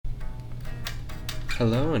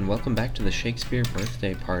Hello and welcome back to the Shakespeare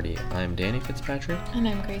Birthday Party. I'm Danny Fitzpatrick. And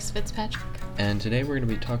I'm Grace Fitzpatrick. And today we're going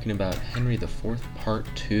to be talking about Henry IV Part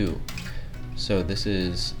 2. So this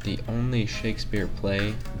is the only Shakespeare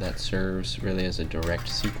play that serves really as a direct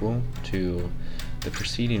sequel to the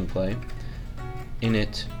preceding play. In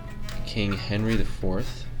it, King Henry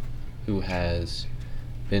IV, who has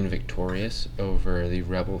been victorious over the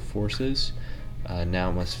rebel forces, now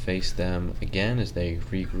must face them again as they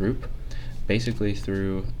regroup, basically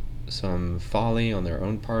through some folly on their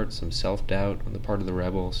own part, some self-doubt on the part of the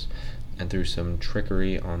rebels, and through some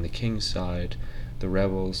trickery on the king's side. The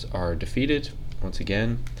rebels are defeated once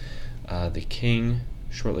again. The king,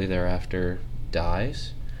 shortly thereafter,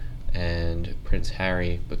 dies, and Prince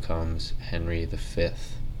Harry becomes Henry V.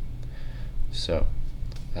 So,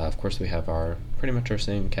 of course, we have pretty much our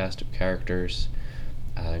same cast of characters,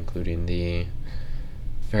 including the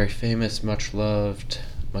very famous, much-loved,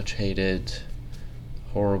 much-hated,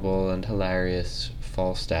 horrible, and hilarious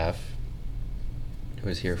Falstaff, who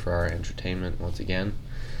is here for our entertainment once again.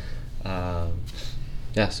 So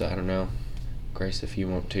I don't know, Grace, if you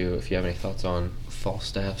have any thoughts on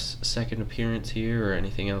Falstaff's second appearance here, or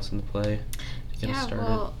anything else in the play to get us started.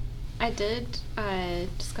 Well, I did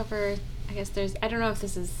discover, I guess I don't know if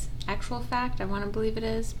this is actual fact, I want to believe it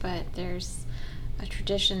is, but there's a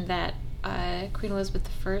tradition that Queen Elizabeth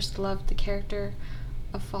I loved the character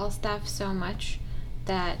of Falstaff so much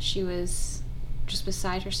that she was just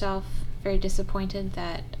beside herself, very disappointed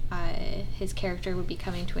that his character would be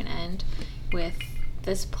coming to an end with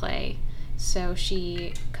this play. So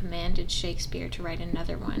she commanded Shakespeare to write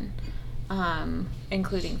another one,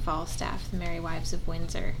 including Falstaff, The Merry Wives of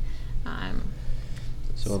Windsor.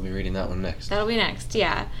 So we'll be reading that one next. That'll be next,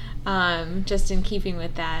 yeah. Just in keeping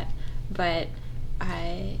with that. But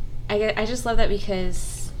I just love that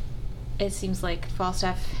because it seems like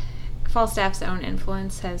Falstaff's own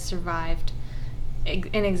influence has survived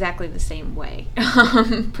in exactly the same way,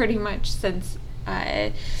 pretty much since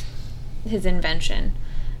his invention.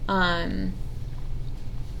 Yeah,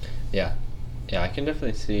 I can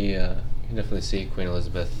definitely see Queen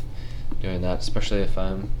Elizabeth doing that, especially if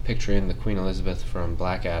I'm picturing the Queen Elizabeth from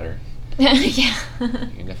Blackadder. Yeah, you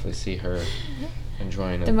can definitely see her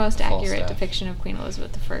enjoying the most Falstaff. accurate depiction of Queen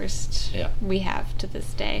Elizabeth I we have to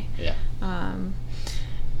this day. Yeah.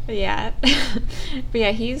 But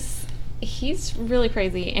yeah, he's really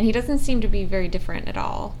crazy, and he doesn't seem to be very different at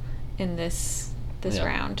all in this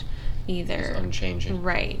round either. He's unchanging.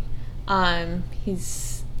 Right.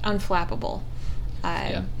 He's unflappable.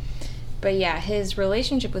 But yeah, his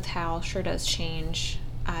relationship with Hal sure does change.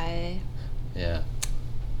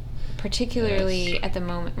 Particularly at the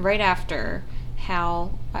moment, right after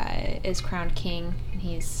Hal is crowned king, and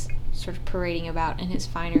he's sort of parading about in his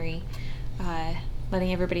finery,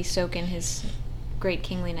 letting everybody soak in his great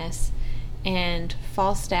kingliness, and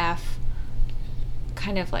Falstaff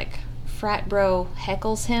kind of like frat bro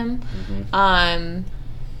heckles him. Mm-hmm.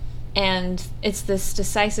 And it's this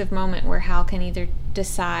decisive moment where Hal can either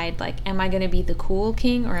decide, like, am I going to be the cool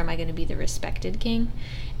king or am I going to be the respected king?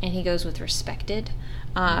 And he goes with respected.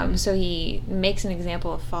 So he makes an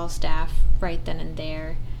example of Falstaff right then and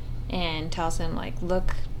there and tells him, like,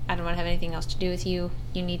 look, I don't want to have anything else to do with you.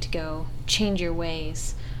 You need to go change your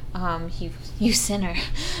ways. You sinner,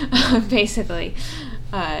 basically.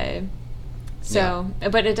 But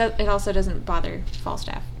it also doesn't bother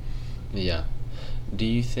Falstaff. Yeah. Do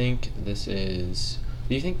you think this is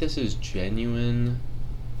genuine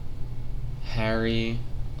Harry?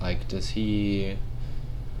 Like, does he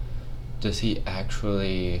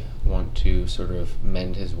actually want to sort of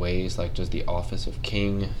mend his ways? Like, does the office of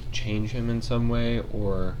king change him in some way?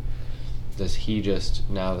 Or does he just,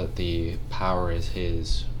 now that the power is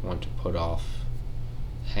his, want to put off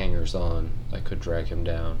hangers-on that could drag him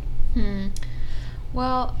down?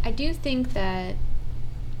 Well, I do think that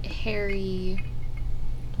Harry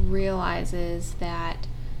realizes that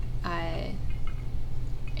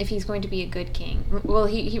if he's going to be a good king,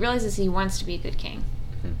 he realizes he wants to be a good king.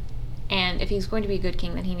 Mm-hmm. And if he's going to be a good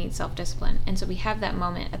king, then he needs self-discipline. And so we have that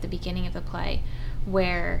moment at the beginning of the play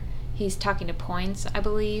where he's talking to Poins, I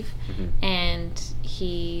believe, mm-hmm. and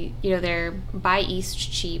they're by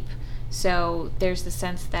Eastcheap, so there's the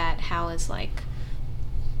sense that Hal is like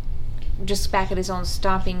just back at his own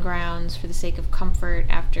stomping grounds for the sake of comfort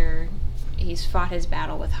after he's fought his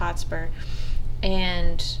battle with Hotspur,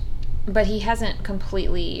 but he hasn't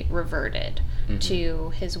completely reverted mm-hmm. to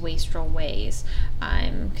his wastrel ways,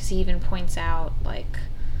 because he even points out, like,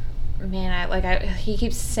 he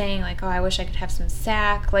keeps saying, like, oh, I wish I could have some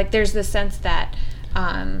sack. Like, there's the sense that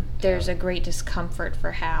there's a great discomfort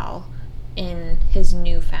for Hal in his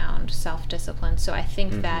newfound self-discipline. So I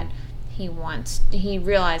think that he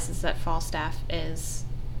realizes that Falstaff is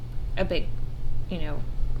a big,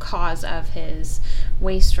 cause of his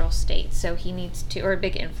wastrel state. So he needs to, or a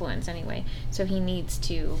big influence anyway. So he needs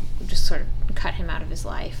to just sort of cut him out of his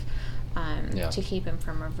life to keep him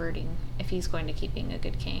from reverting if he's going to keep being a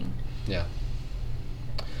good king. Yeah.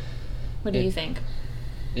 What do you think?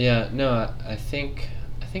 Yeah, no, I think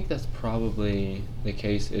that's probably the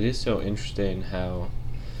case. It is so interesting how,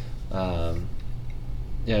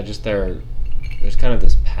 just there's kind of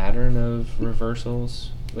this pattern of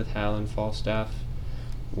reversals with Hal and Falstaff,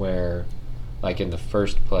 where, like in the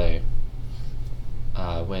first play,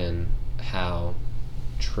 when Hal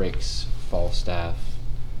tricks Falstaff,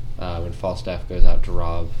 when Falstaff goes out to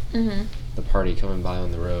rob the party coming by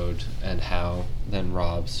on the road, and Hal then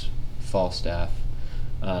robs Falstaff.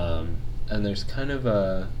 And there's kind of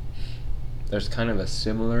a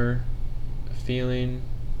similar feeling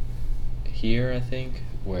here, I think,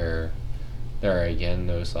 where there are again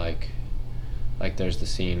those like there's the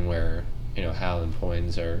scene where Hal and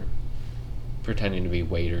Poins are pretending to be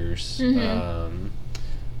waiters, and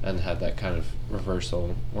have that kind of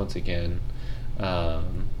reversal once again,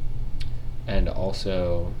 and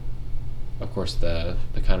also, of course, the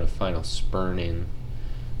kind of final spurning.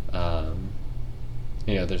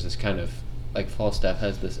 There's this kind of, like, Falstaff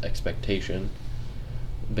has this expectation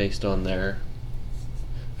based on their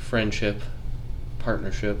friendship,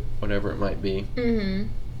 partnership, whatever it might be,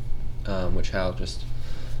 which Hal just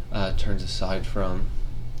turns aside from.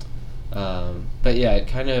 But yeah, it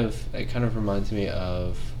kind of reminds me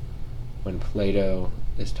of when Plato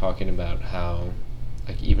is talking about how,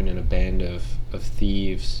 like, even in a band of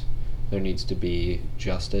thieves, there needs to be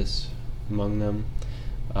justice among them.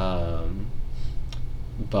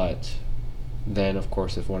 But then, of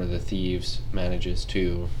course, if one of the thieves manages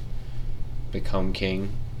to become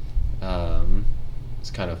king,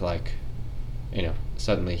 it's kind of like,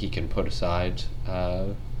 suddenly he can put aside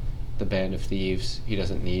the band of thieves. He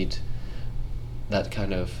doesn't need that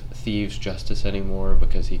kind of thieves' justice anymore,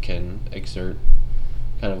 because he can exert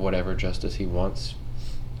kind of whatever justice he wants.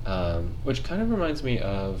 Which kind of reminds me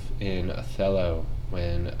of in Othello,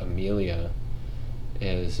 when Emilia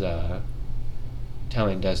is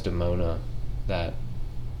telling Desdemona that,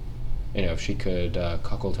 if she could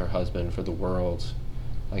cuckold her husband for the world,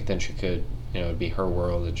 like, then she could, it'd be her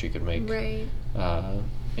world, and she could make, make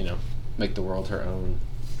the world her own.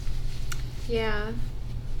 Yeah.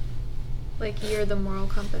 Like, you're the moral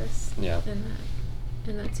compass. Yeah.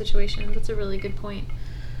 In that situation. That's a really good point.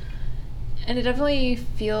 And it definitely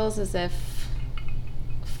feels as if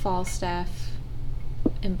Falstaff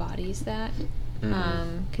embodies that.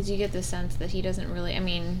 Because you get the sense that he doesn't really,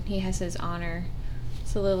 he has his honor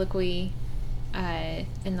soliloquy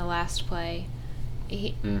in the last play.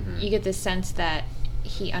 You get the sense that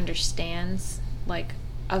he understands, like,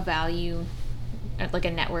 a value, like a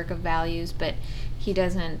network of values, but he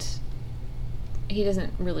doesn't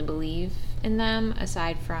really believe in them,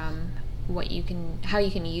 aside from how you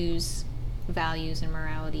can use values and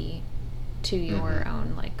morality to your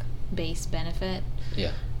own, like, base benefit.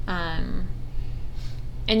 Yeah.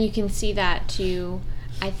 And you can see that too.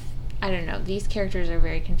 I don't know. These characters are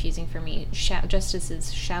very confusing for me. Justice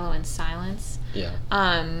is shallow in silence. Yeah.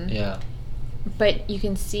 Yeah. But you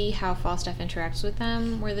can see how Falstaff interacts with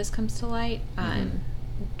them, where this comes to light.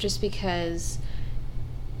 Just because,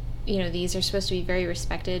 these are supposed to be very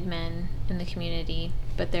respected men in the community,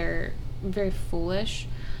 but they're very foolish.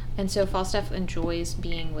 And so Falstaff enjoys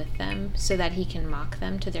being with them so that he can mock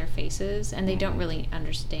them to their faces, and they don't really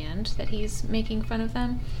understand that he's making fun of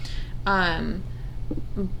them.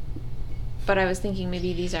 But I was thinking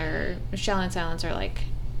maybe these are, shallow and silence are like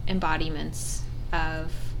embodiments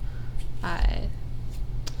of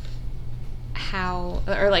how,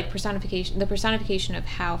 or like the personification of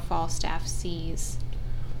how Falstaff sees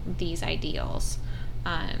these ideals.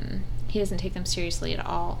 He doesn't take them seriously at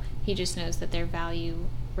all. He just knows that their value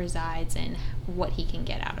resides in what he can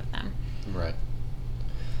get out of them. Right.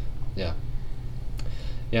 Yeah.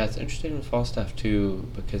 Yeah, it's interesting with Falstaff too,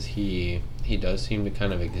 because he does seem to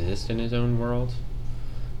kind of exist in his own world.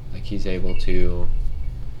 Like, he's able to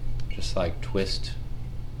just, like, twist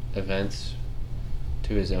events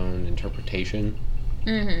to his own interpretation.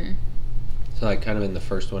 So, like, kind of in the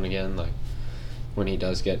first one again, like, when he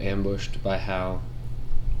does get ambushed by Hal,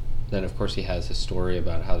 then of course he has his story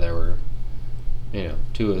about how there were,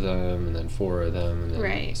 2 of them, and then 4 of them, and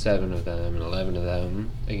then 7 of them, and 11 of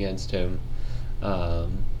them against him.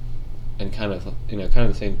 And kind of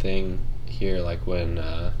the same thing here, like when,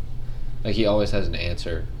 like, he always has an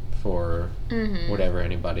answer for whatever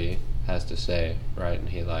anybody has to say, right? And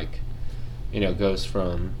he, like, goes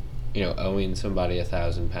from, owing somebody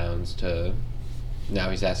 £1,000 to now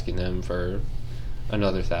he's asking them for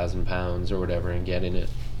another £1,000 or whatever and getting it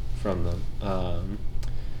from them.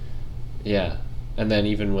 Yeah. And then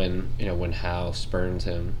even when Hal spurns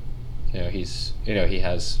him, he's, he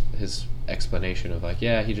has his explanation of, like,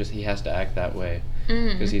 yeah, he has to act that way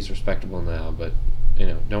because he's respectable now, but,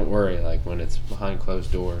 don't worry, like, when it's behind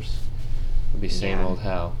closed doors, it'll be same old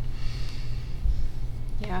Hal.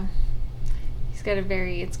 Yeah. He's got a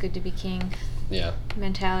very it's good to be king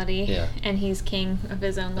mentality. Yeah. And he's king of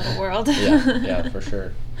his own little world. Yeah, for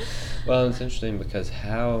sure. Well, it's interesting because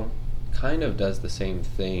Hal kind of does the same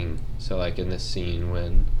thing. So, like, in this scene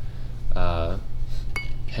when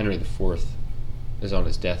Henry IV is on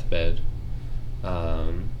his deathbed,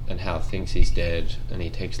 and Hal thinks he's dead, and he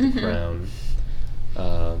takes the crown,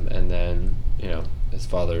 and then, his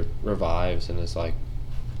father revives and is like,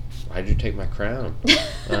 why'd you take my crown?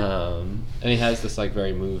 And he has this, like,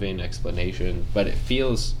 very moving explanation, but it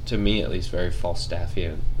feels, to me at least, very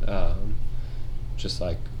Falstaffian. Just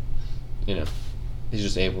like, he's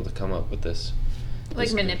just able to come up with this.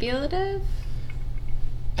 Like, manipulative?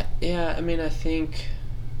 Yeah, I mean, I think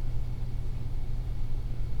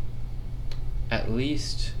at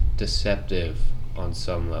least deceptive on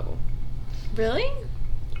some level. Really?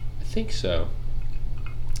 I think so.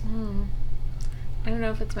 I don't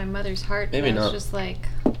know if it's my mother's heart. Maybe not. It's just like,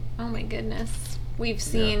 oh my goodness. We've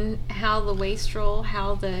seen Hal the wastrel,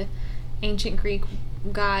 Hal the ancient Greek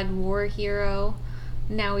god war hero.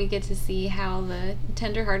 Now we get to see Hal the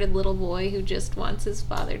tender-hearted little boy who just wants his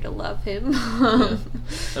father to love him. Yeah.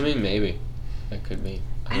 I mean, maybe. That could be.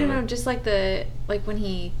 I don't know, just like when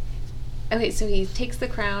he... Okay, so he takes the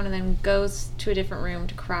crown and then goes to a different room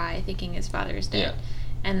to cry, thinking his father is dead. Yeah.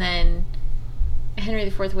 And then Henry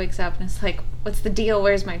IV wakes up and is like, what's the deal?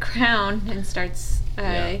 Where's my crown? And starts,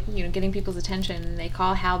 getting people's attention. And they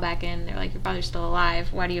call Hal back in. They're like, your father's still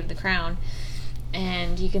alive. Why do you have the crown?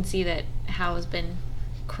 And you can see that Hal has been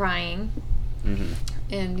crying. Mm-hmm.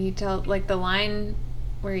 And he tells, like, the line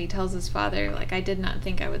where he tells his father, like, I did not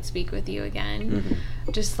think I would speak with you again.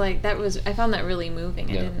 Mm-hmm. Just, like, I found that really moving.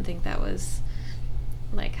 Yeah. I didn't think that was...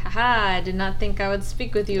 like, haha, I did not think I would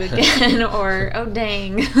speak with you again, or, oh,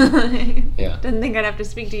 dang. Yeah. Didn't think I'd have to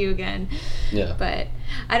speak to you again. Yeah. But,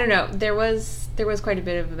 I don't know, there was quite a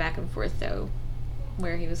bit of a back and forth, though,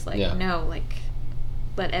 where he was like, no, like,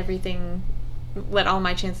 let all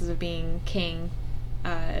my chances of being king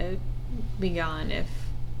be gone if,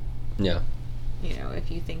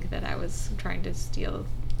 if you think that I was trying to steal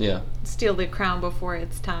the crown before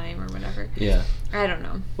its time or whatever. Yeah. I don't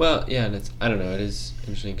know. Well, yeah, and I don't know, it is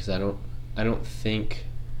interesting because I don't think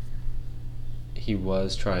he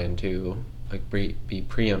was trying to, like, be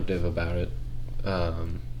preemptive about it.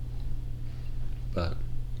 But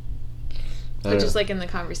just like in the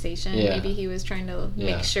conversation, maybe he was trying to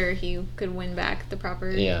make sure he could win back the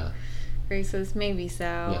proper graces. Maybe so.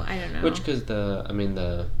 Yeah. I don't know. Which, because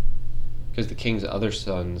the king's other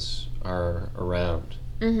sons are around.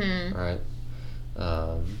 Mm-hmm. Right?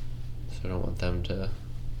 So I don't want them to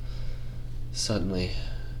suddenly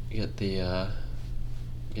get the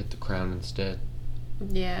crown instead.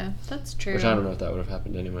 Yeah, that's true. Which I don't know if that would have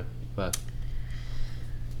happened anyway, but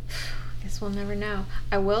I guess we'll never know.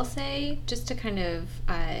 I will say, just to kind of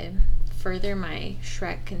further my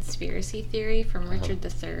Shrek conspiracy theory from Richard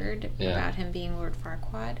III about him being Lord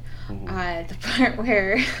Farquaad, the part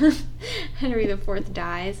where Henry IV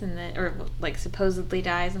dies or like supposedly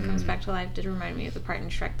dies and comes back to life did remind me of the part in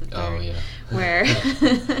Shrek III where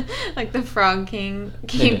like the Frog King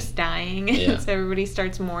keeps dying and so everybody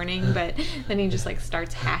starts mourning, but then he just like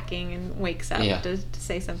starts hacking and wakes up to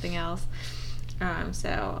say something else.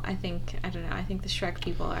 So I think the Shrek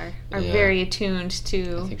people are very attuned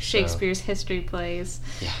to Shakespeare's history plays.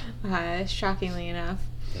 Yeah. Shockingly enough.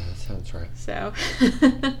 Yeah, that sounds right. So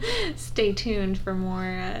stay tuned for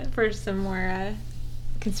some more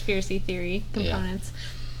conspiracy theory components.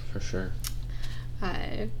 Yeah, for sure.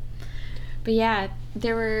 But yeah,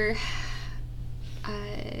 there were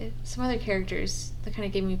some other characters that kind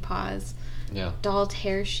of gave me pause. Yeah. Doll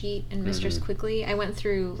Tearsheet and Mistress Quickly. I went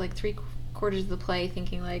through like 3/4 of the play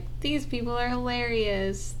thinking like, these people are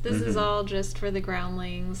hilarious. This is all just for the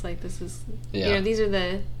groundlings. Like, this is these are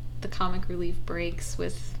the comic relief breaks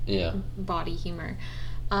with body humor.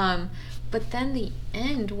 But then the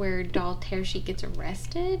end where Doll Tearsheet gets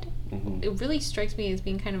arrested, it really strikes me as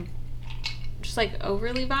being kind of just like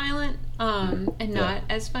overly violent and not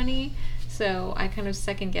as funny. So I kind of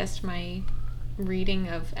second guessed my reading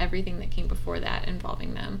of everything that came before that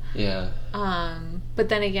involving them. Yeah. But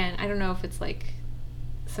then again, I don't know if it's like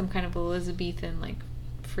some kind of Elizabethan, like,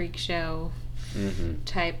 freak show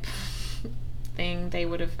type thing they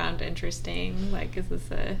would have found interesting. Like, is this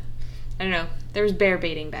a... I don't know. There was bear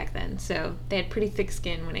baiting back then, so they had pretty thick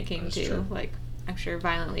skin when it came to, true. like, I'm sure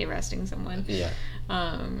violently arresting someone. Yeah.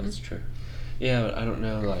 That's true. Yeah, but I don't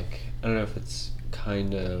know, like, I don't know if it's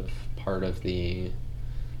kind of part of the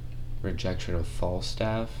rejection of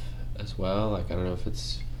Falstaff as well. Like, I don't know if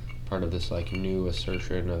it's part of this, like, new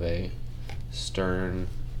assertion of a stern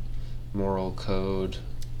moral code.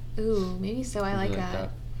 Ooh, maybe so. I like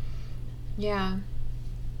that. Yeah.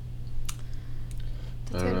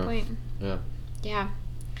 That's a good point. Yeah. Yeah.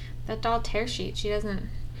 That doll tear sheet, she doesn't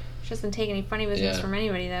take any funny business from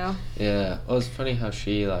anybody, though. Yeah. Well, it's funny how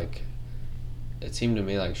she, like, it seemed to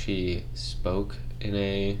me like she spoke in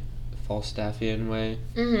a Falstaffian way.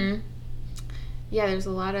 Mm-hmm. Yeah, there's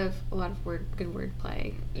a lot of good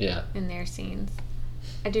wordplay. Yeah. In their scenes.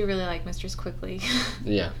 I do really like Mistress Quickly.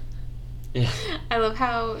 Yeah. Yeah. I love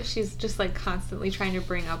how she's just, like, constantly trying to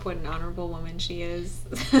bring up what an honorable woman she is.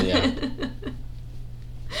 Yeah.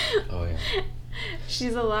 Oh, yeah.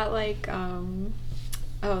 She's a lot like,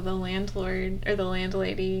 the landlord, or the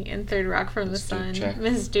landlady in Third Rock from the Sun.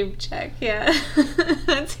 Miss Dubček, yeah.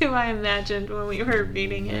 That's who I imagined when we were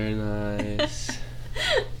reading it. Very nice.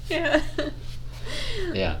 Yeah.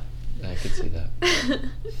 Yeah, I could see that.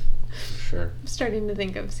 For sure. I'm starting to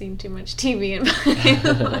think I've seen too much TV in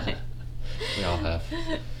my life. We all have.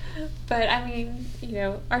 But, I mean,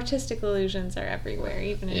 artistic illusions are everywhere,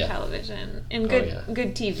 even in television. And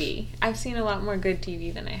good TV. I've seen a lot more good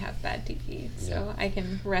TV than I have bad TV, so I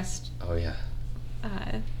can rest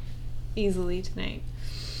easily tonight.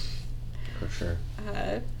 For sure.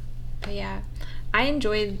 But yeah, I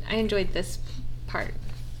enjoyed this part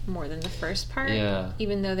more than the first part,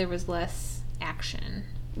 even though there was less action.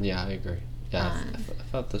 Yeah, I agree. Yeah, I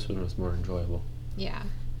thought this one was more enjoyable. Yeah.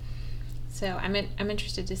 So I'm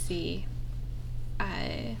interested to see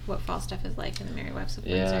what Falstaff is like in the Merry Wives of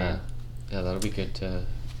Windsor. Yeah, that'll be good to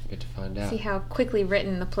find out. See how quickly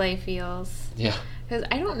written the play feels. Yeah. Because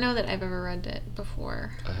I don't know that I've ever read it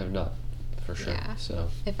before. I have not, for sure. Yeah. So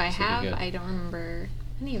if I have, I don't remember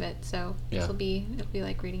any of it. So it'll be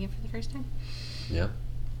like reading it for the first time. Yeah.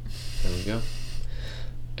 There we go.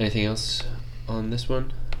 Anything else on this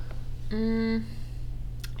one?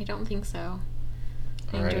 I don't think so.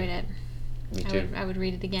 I enjoyed it. Me too. I would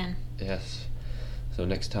read it again. Yes. So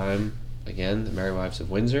next time, again, The Merry Wives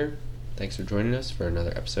of Windsor. Thanks for joining us for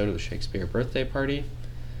another episode of the Shakespeare Birthday Party.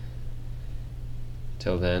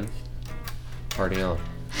 Till then, party on.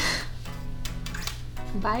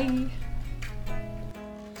 Bye.